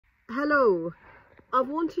Hello, I've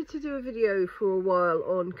wanted to do a video for a while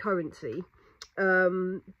on currency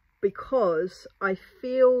because I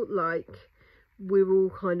feel like we're all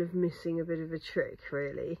kind of missing a bit of a trick,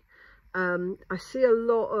 really. I see a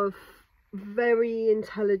lot of very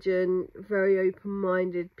intelligent, very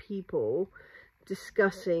open-minded people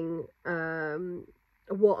discussing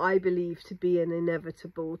what I believe to be an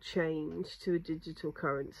inevitable change to a digital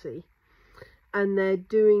currency, and they're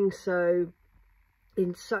doing so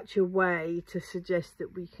in such a way to suggest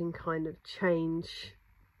that we can kind of change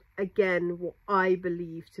again what I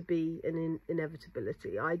believe to be an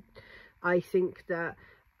inevitability. I think that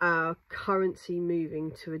our currency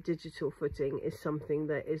moving to a digital footing is something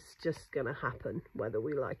that is just going to happen, whether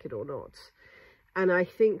we like it or not. And I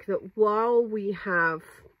think that while we have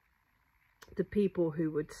the people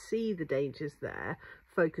who would see the dangers there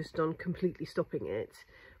focused on completely stopping it,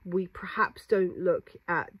 we perhaps don't look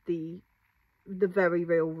at the very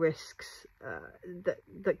real risks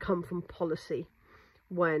that come from policy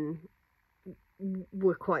when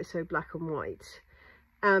we're quite so black and white.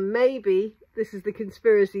 And maybe this is the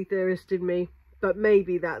conspiracy theorist in me, but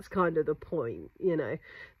maybe that's kind of the point, you know,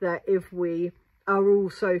 that if we are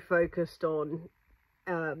all so focused on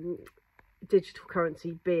digital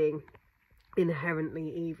currency being inherently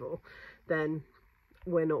evil, then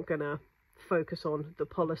we're not going to focus on the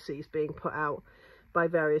policies being put out by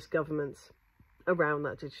various governments around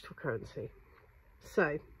that digital currency.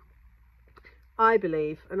 So I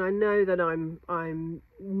believe, and I know that I'm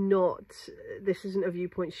not, this isn't a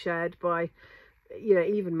viewpoint shared by, you know,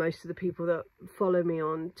 even most of the people that follow me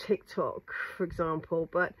on TikTok, for example,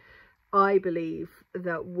 but I believe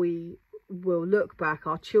that we will look back,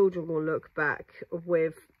 our children will look back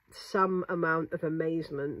with some amount of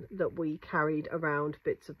amazement that we carried around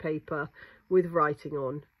bits of paper with writing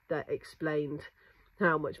on that explained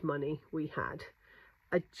how much money we had.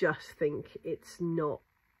 I just think it's not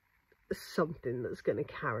something that's going to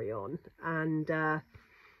carry on, and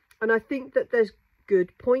I think that there's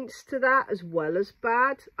good points to that as well as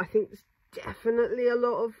bad. I think there's definitely a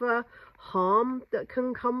lot of harm that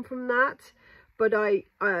can come from that, but I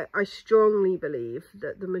strongly believe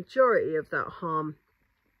that the majority of that harm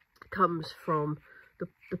comes from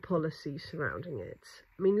the policy surrounding it.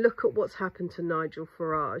 I mean, look at what's happened to Nigel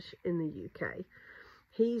Farage in the UK.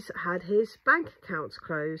 He's had his bank accounts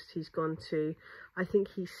closed. He's gone to, I think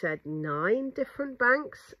he said 9 different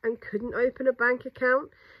banks and couldn't open a bank account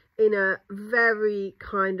in a very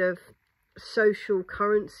kind of social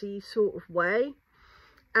currency sort of way.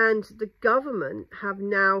 And the government have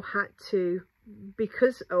now had to,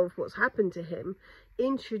 because of what's happened to him,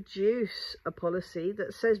 introduce a policy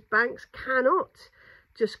that says banks cannot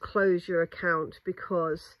just close your account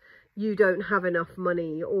because you don't have enough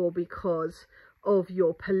money or because of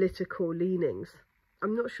your political leanings.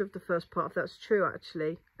 I'm not sure if the first part of that's true,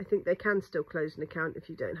 actually. I think they can still close an account if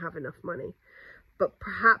you don't have enough money, but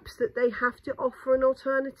perhaps that they have to offer an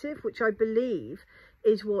alternative, which I believe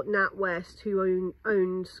is what NatWest, who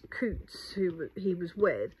owns Coutts, who he was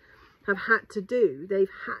with, have had to do. They've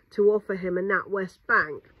had to offer him a NatWest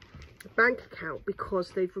bank account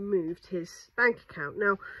because they've removed his bank account.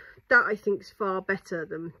 Now, that I think is far better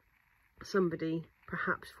than somebody,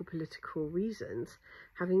 perhaps for political reasons,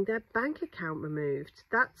 having their bank account removed.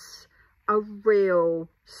 That's a real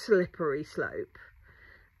slippery slope.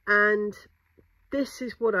 And this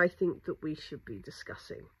is what I think that we should be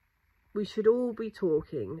discussing. We should all be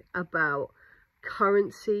talking about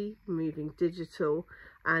currency moving digital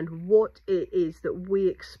and what it is that we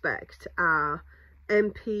expect our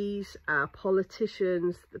MPs, our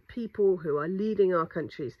politicians, the people who are leading our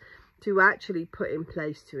countries to actually put in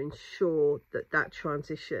place to ensure that that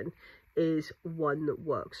transition is one that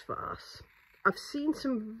works for us. I've seen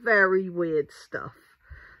some very weird stuff.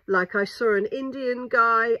 Like, I saw an Indian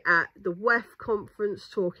guy at the WEF conference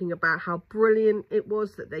talking about how brilliant it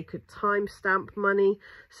was that they could timestamp money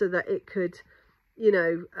so that it could, you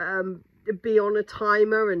know, be on a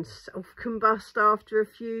timer and self-combust after a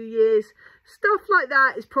few years. Stuff like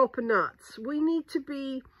that is proper nuts. We need to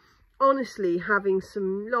be honestly having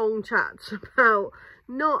some long chats about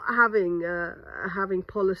not having having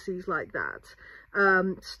policies like that.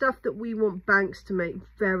 Stuff that we want banks to make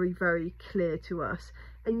very, very clear to us.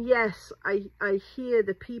 And yes, I hear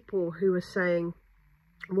the people who are saying,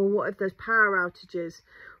 well, what if there's power outages?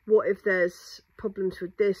 What if there's problems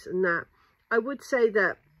with this and that? I would say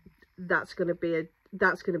that that's going to be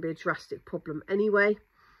a drastic problem anyway.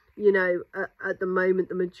 You know, at the moment,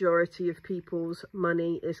 the majority of people's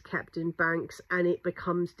money is kept in banks and it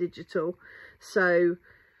becomes digital. So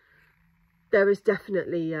there is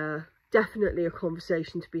definitely definitely a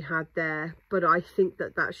conversation to be had there, but I think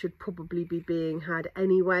that that should probably be being had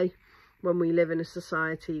anyway when we live in a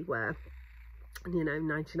society where, you know,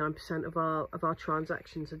 99% of our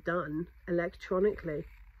transactions are done electronically.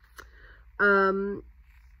 What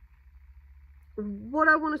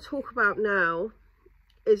I want to talk about now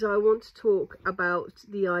is I want to talk about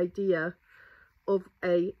the idea of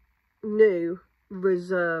a new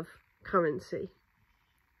reserve currency.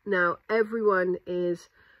 Now, everyone is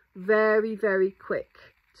very, very quick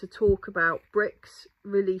to talk about BRICS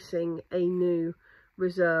releasing a new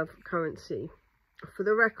reserve currency. For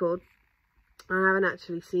the record, I haven't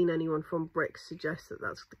actually seen anyone from BRICS suggest that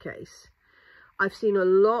that's the case. I've seen a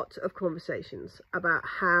lot of conversations about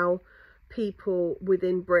how people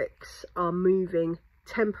within BRICS are moving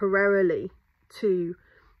temporarily to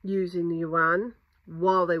using the yuan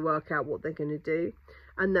while they work out what they're going to do,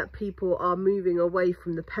 and that people are moving away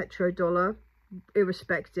from the petrodollar,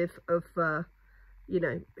 irrespective of, you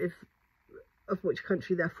know, of which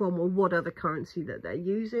country they're from or what other currency that they're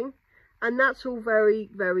using. And that's all very,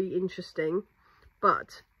 very interesting.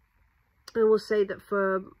 But I will say that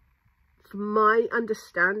for my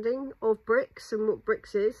understanding of BRICS and what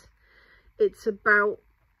BRICS is, it's about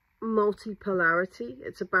multipolarity.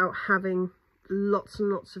 It's about having lots and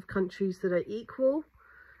lots of countries that are equal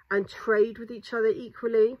and trade with each other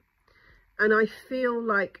equally. And I feel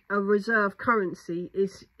like a reserve currency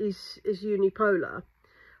is unipolar.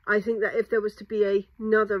 I think that if there was to be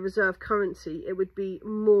another reserve currency, it would be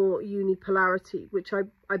more unipolarity, which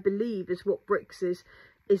I believe is what BRICS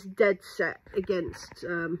is dead set against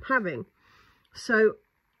having. So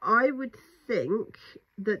I would think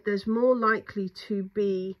that there's more likely to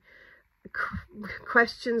be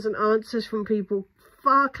questions and answers from people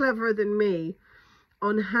far cleverer than me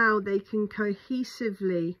on how they can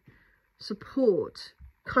cohesively support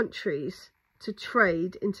countries to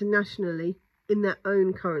trade internationally in their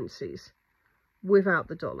own currencies without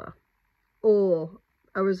the dollar or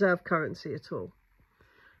a reserve currency at all.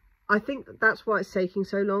 I think that that's why it's taking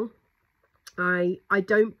so long. I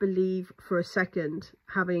don't believe for a second,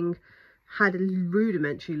 having had a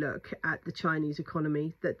rudimentary look at the Chinese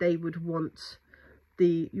economy, that they would want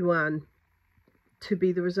the yuan to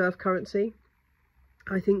be the reserve currency.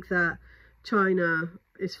 I think that China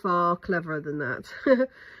is far cleverer than that.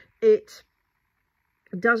 It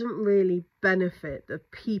doesn't really benefit the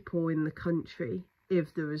people in the country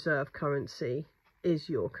if the reserve currency is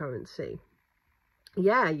your currency.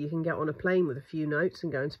 Yeah, you can get on a plane with a few notes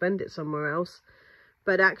and go and spend it somewhere else,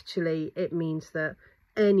 but actually it means that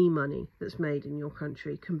any money that's made in your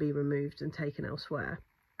country can be removed and taken elsewhere,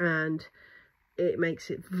 and it makes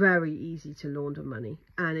it very easy to launder money,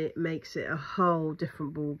 and it makes it a whole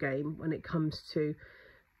different ball game when it comes to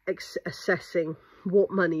assessing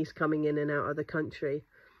what money's coming in and out of the country,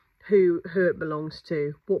 who it belongs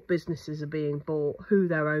to, what businesses are being bought, who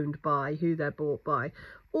they're owned by, who they're bought by.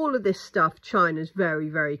 All of this stuff China's very,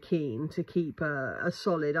 very keen to keep a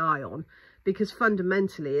solid eye on, because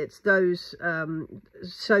fundamentally it's those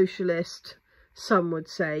socialist, some would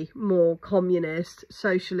say more communist,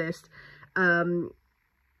 socialist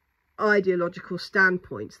ideological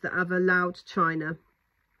standpoints that have allowed China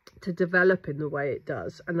to develop in the way it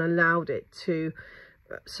does, and allowed it to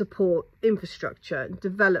support infrastructure,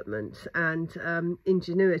 development and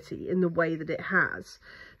ingenuity in the way that it has.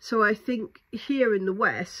 So I think here in the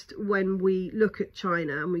West, when we look at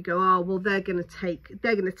China and we go, oh well, they're going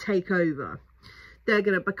to take over, they're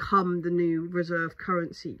going to become the new reserve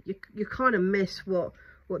currency, you kind of miss what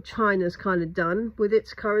China's kind of done with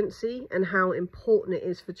its currency, and how important it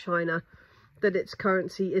is for China that its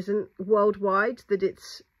currency isn't worldwide, that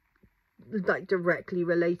it's like directly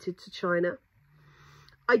related to China.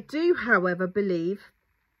 I do, however, believe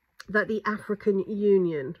that the African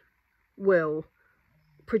Union will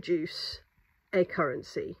produce a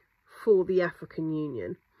currency for the African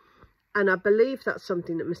Union. And I believe that's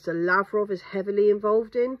something that Mr. Lavrov is heavily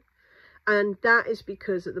involved in. And that is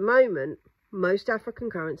because at the moment, most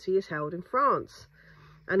African currency is held in France.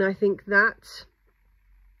 And I think that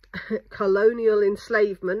colonial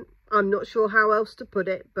enslavement, I'm not sure how else to put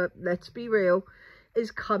it, but let's be real,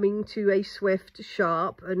 is coming to a swift,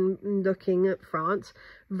 sharp, and looking at France,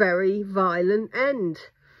 very violent end.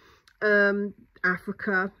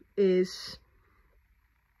 Africa is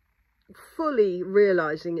fully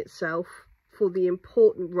realising itself for the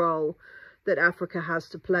important role that Africa has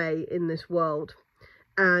to play in this world,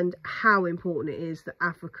 and how important it is that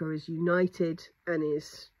Africa is united and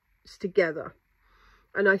is together.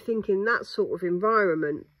 And I think in that sort of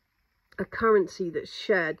environment, a currency that's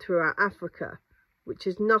shared throughout Africa, which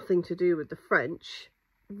has nothing to do with the French,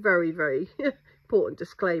 very, very important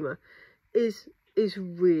disclaimer, is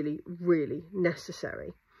really, really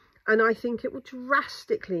necessary. And I think it will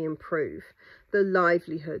drastically improve the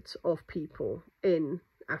livelihoods of people in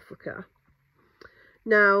Africa.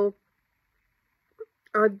 Now,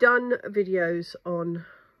 I've done videos on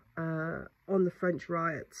the French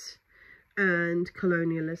riots and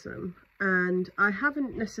colonialism, and I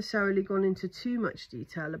haven't necessarily gone into too much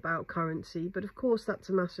detail about currency, but of course that's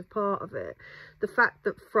a massive part of it. The fact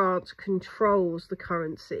that France controls the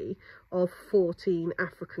currency of 14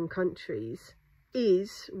 African countries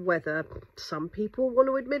is, whether some people want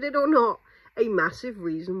to admit it or not, a massive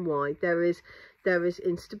reason why there is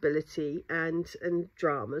instability and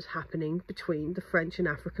dramas happening between the French and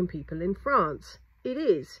African people in France. It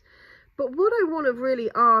is. But what I want to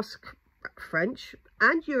really ask French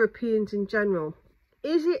and Europeans in general,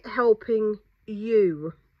 is it helping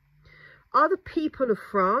you? Are the people of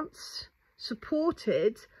France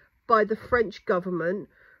supported by the French government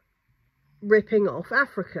ripping off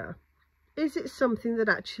Africa? Is it something that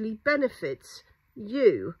actually benefits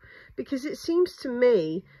you? Because it seems to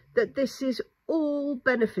me that this is all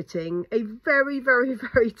benefiting a very, very,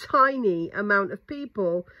 very tiny amount of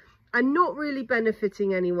people and not really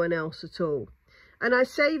benefiting anyone else at all. And I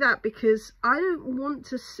say that because I don't want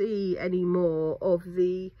to see any more of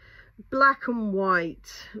the black and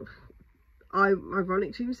white,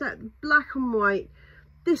 ironic to use that, black and white,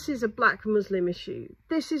 this is a black Muslim issue.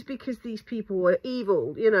 This is because these people were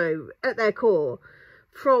evil, you know, at their core,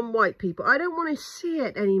 from white people. I don't want to see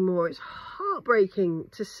it anymore. It's heartbreaking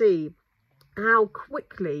to see how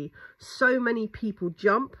quickly so many people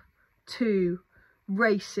jump to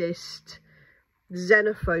racist,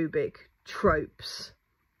 xenophobic tropes.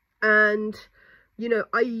 And, you know,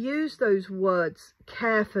 I use those words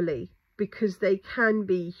carefully because they can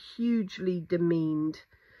be hugely demeaned.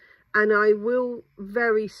 And I will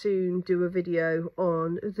very soon do a video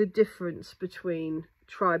on the difference between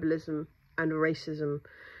tribalism and racism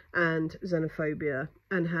and xenophobia,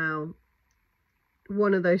 and how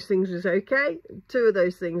one of those things is okay, two of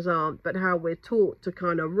those things aren't, but how we're taught to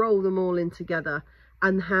kind of roll them all in together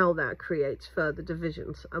and how that creates further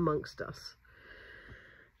divisions amongst us.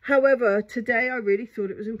 However, today I really thought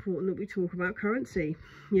it was important that we talk about currency,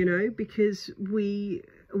 you know, because we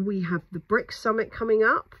have the BRICS summit coming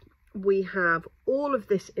up. We have all of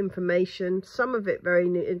this information, some of it very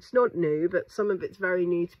new, it's not new, but some of it's very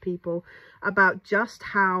new to people, about just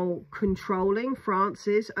how controlling France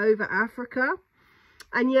is over Africa.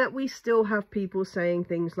 And yet we still have people saying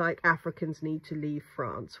things like Africans need to leave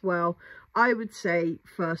France. Well, I would say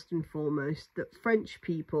first and foremost that French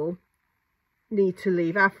people need to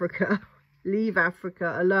leave Africa. Leave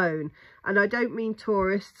Africa alone. And I don't mean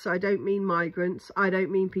tourists, I don't mean migrants, I don't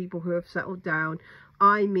mean people who have settled down.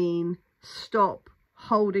 I mean stop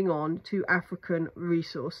holding on to African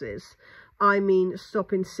resources. I mean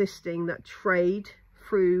stop insisting that trade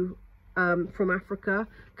through from Africa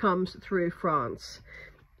comes through France.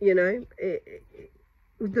 You know,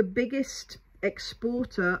 the biggest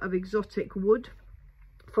exporter of exotic wood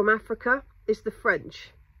from Africa is the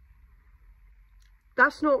French.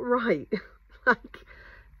 That's not right. Like,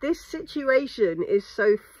 this situation is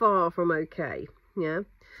so far from okay. Yeah.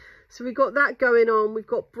 So we've got that going on. We've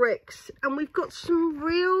got BRICS, and we've got some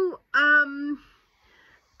real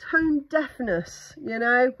tone deafness, you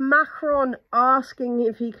know. Macron asking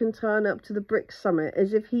if he can turn up to the BRICS summit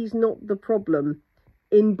as if he's not the problem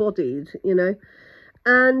embodied, you know.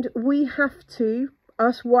 And we have to,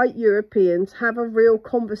 us white Europeans, have a real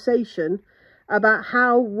conversation about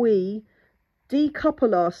how we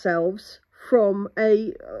decouple ourselves from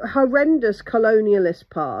a horrendous colonialist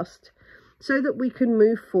past, so that we can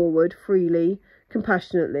move forward freely,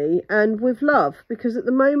 compassionately, and with love. Because at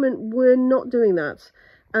the moment we're not doing that,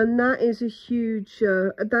 and that is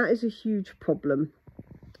a huge problem.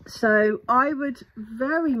 So I would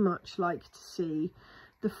very much like to see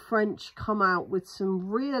the French come out with some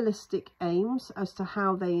realistic aims as to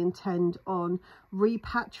how they intend on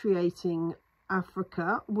repatriating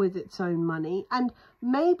Africa with its own money, and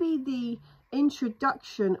maybe the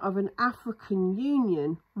introduction of an African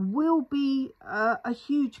Union will be a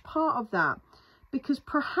huge part of that, because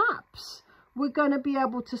perhaps we're going to be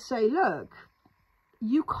able to say, look,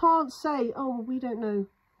 you can't say, oh, well, we don't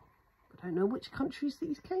know which countries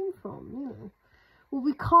these came from, you know. Well,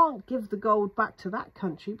 we can't give the gold back to that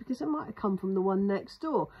country because it might have come from the one next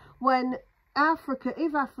door. When Africa,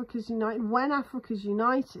 if Africa's united, when Africa's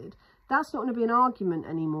united, that's not going to be an argument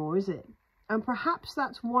anymore, is it? And perhaps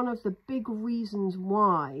that's one of the big reasons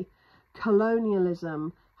why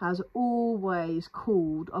colonialism has always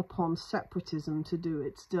called upon separatism to do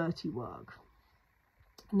its dirty work.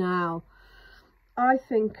 Now, I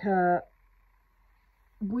think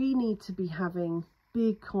we need to be having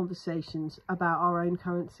big conversations about our own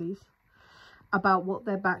currencies, about what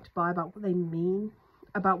they're backed by, about what they mean,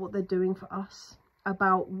 about what they're doing for us,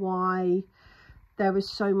 about why there is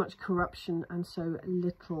so much corruption and so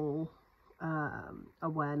little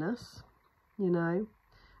awareness, you know,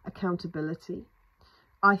 accountability.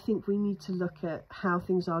 I think we need to look at how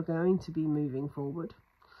things are going to be moving forward.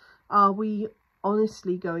 Are we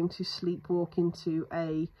honestly going to sleepwalk into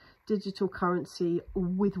a digital currency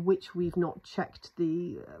with which we've not checked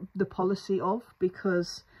the policy of,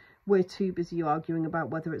 because we're too busy arguing about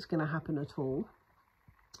whether it's going to happen at all?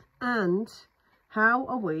 And how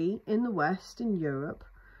are we in the West, in Europe,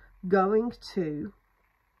 going to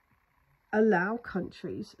allow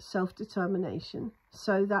countries self-determination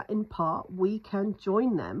so that in part we can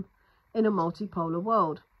join them in a multipolar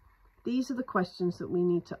world? These are the questions that we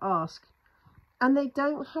need to ask. And they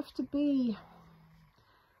don't have to be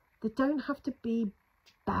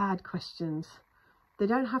bad questions. They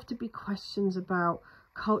don't have to be questions about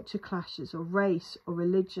culture clashes or race or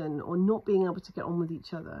religion or not being able to get on with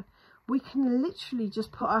each other. We can literally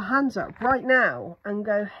just put our hands up right now and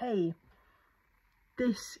go, hey,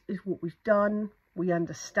 this is what we've done. We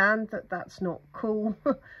understand that that's not cool.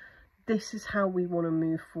 This is how we want to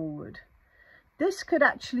move forward. This could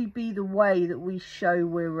actually be the way that we show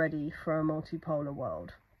we're ready for a multipolar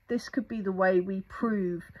world. This could be the way we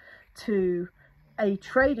prove to a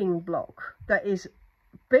trading bloc that is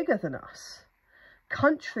bigger than us,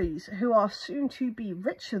 countries who are soon to be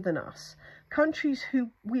richer than us, countries who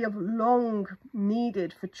we have long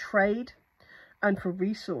needed for trade and for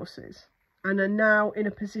resources, and are now in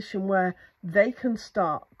a position where they can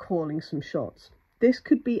start calling some shots. This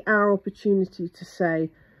could be our opportunity to say,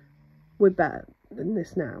 we're better than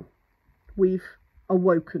this now. We've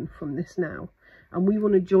awoken from this now. And we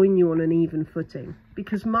want to join you on an even footing.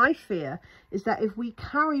 Because my fear is that if we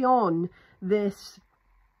carry on this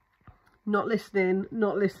not listening,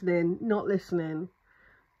 not listening, not listening,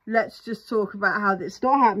 let's just talk about how it's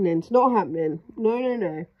not happening, it's not happening. No, no,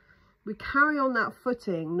 no. We carry on that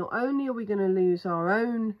footing, not only are we going to lose our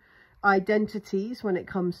own identities when it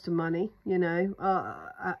comes to money, you know,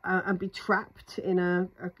 and be trapped in a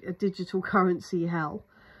digital currency hell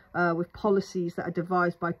with policies that are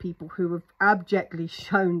devised by people who have abjectly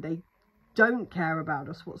shown they don't care about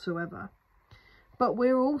us whatsoever. But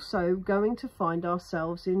we're also going to find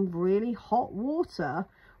ourselves in really hot water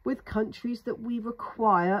with countries that we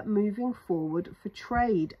require moving forward for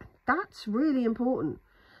trade. That's really important,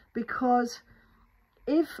 because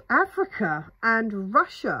if Africa and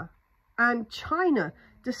Russia and China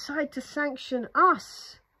decide to sanction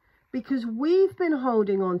us because we've been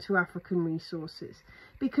holding on to African resources,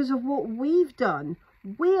 because of what we've done,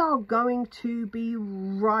 we are going to be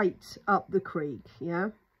right up the creek, yeah?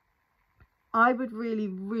 I would really,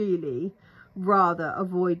 really rather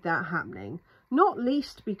avoid that happening. Not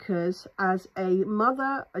least because as a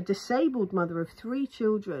mother, a disabled mother of 3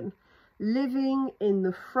 children, living in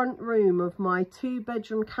the front room of my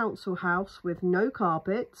 2-bedroom council house with no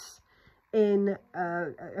carpets, in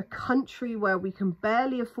a country where we can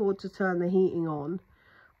barely afford to turn the heating on,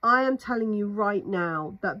 I am telling you right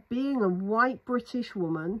now that being a white British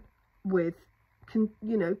woman with,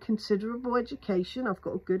 considerable education, I've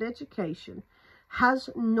got a good education, has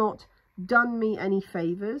not done me any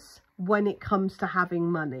favours when it comes to having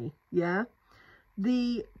money, yeah?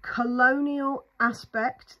 The colonial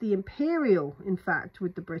aspect, the imperial, in fact,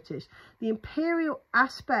 with the British, the imperial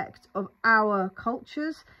aspect of our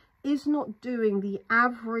cultures is not doing the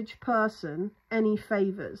average person any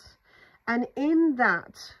favours. And in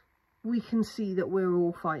that, we can see that we're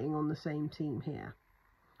all fighting on the same team here.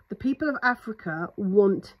 The people of Africa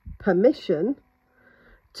want permission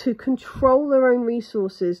to control their own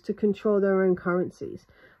resources, to control their own currencies.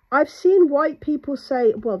 I've seen white people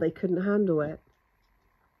say, well, they couldn't handle it.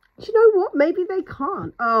 Do you know what? Maybe they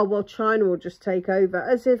can't. Oh, well, China will just take over.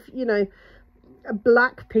 As if,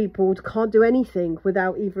 black people can't do anything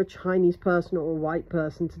without either a Chinese person or a white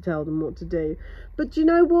person to tell them what to do. But do you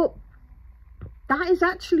know what? That is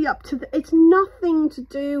actually up to it's nothing to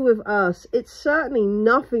do with us. It's certainly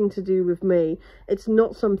nothing to do with me. It's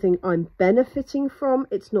not something I'm benefiting from.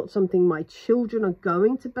 It's not something my children are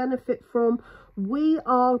going to benefit from. We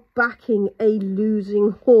are backing a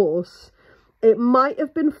losing horse. It might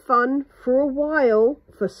have been fun for a while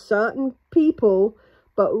for certain people,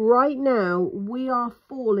 but right now we are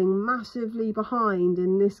falling massively behind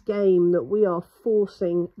in this game that we are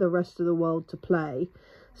forcing the rest of the world to play.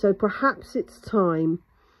 So perhaps it's time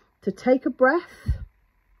to take a breath,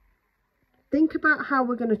 think about how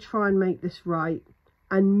we're going to try and make this right,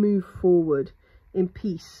 and move forward in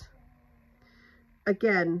peace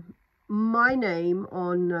again, my name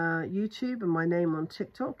on YouTube and my name on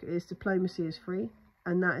TikTok is Diplomacy is Free.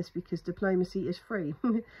 And that is because diplomacy is free.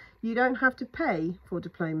 You don't have to pay for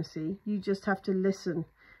diplomacy. You just have to listen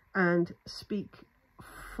and speak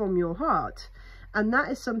from your heart. And that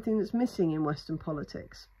is something that's missing in Western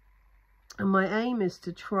politics. And my aim is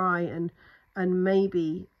to try and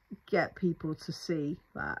maybe get people to see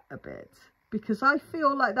that a bit. Because I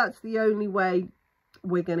feel like that's the only way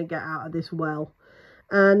we're going to get out of this well.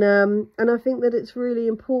 And I think that it's really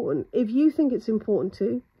important. If you think it's important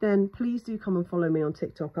too, then please do come and follow me on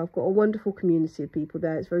TikTok. I've got a wonderful community of people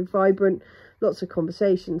there. It's very vibrant, lots of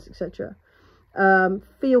conversations, etc.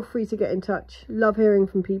 Feel free to get in touch. Love hearing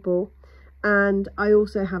from people. And I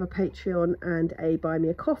also have a Patreon and a Buy Me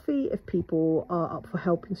a Coffee if people are up for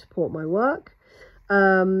helping support my work.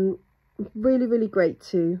 Really, really great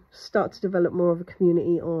to start to develop more of a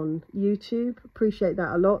community on YouTube. Appreciate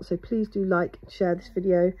that a lot. So please do like and share this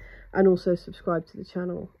video, and also subscribe to the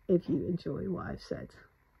channel if you enjoy what I've said.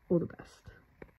 All the best.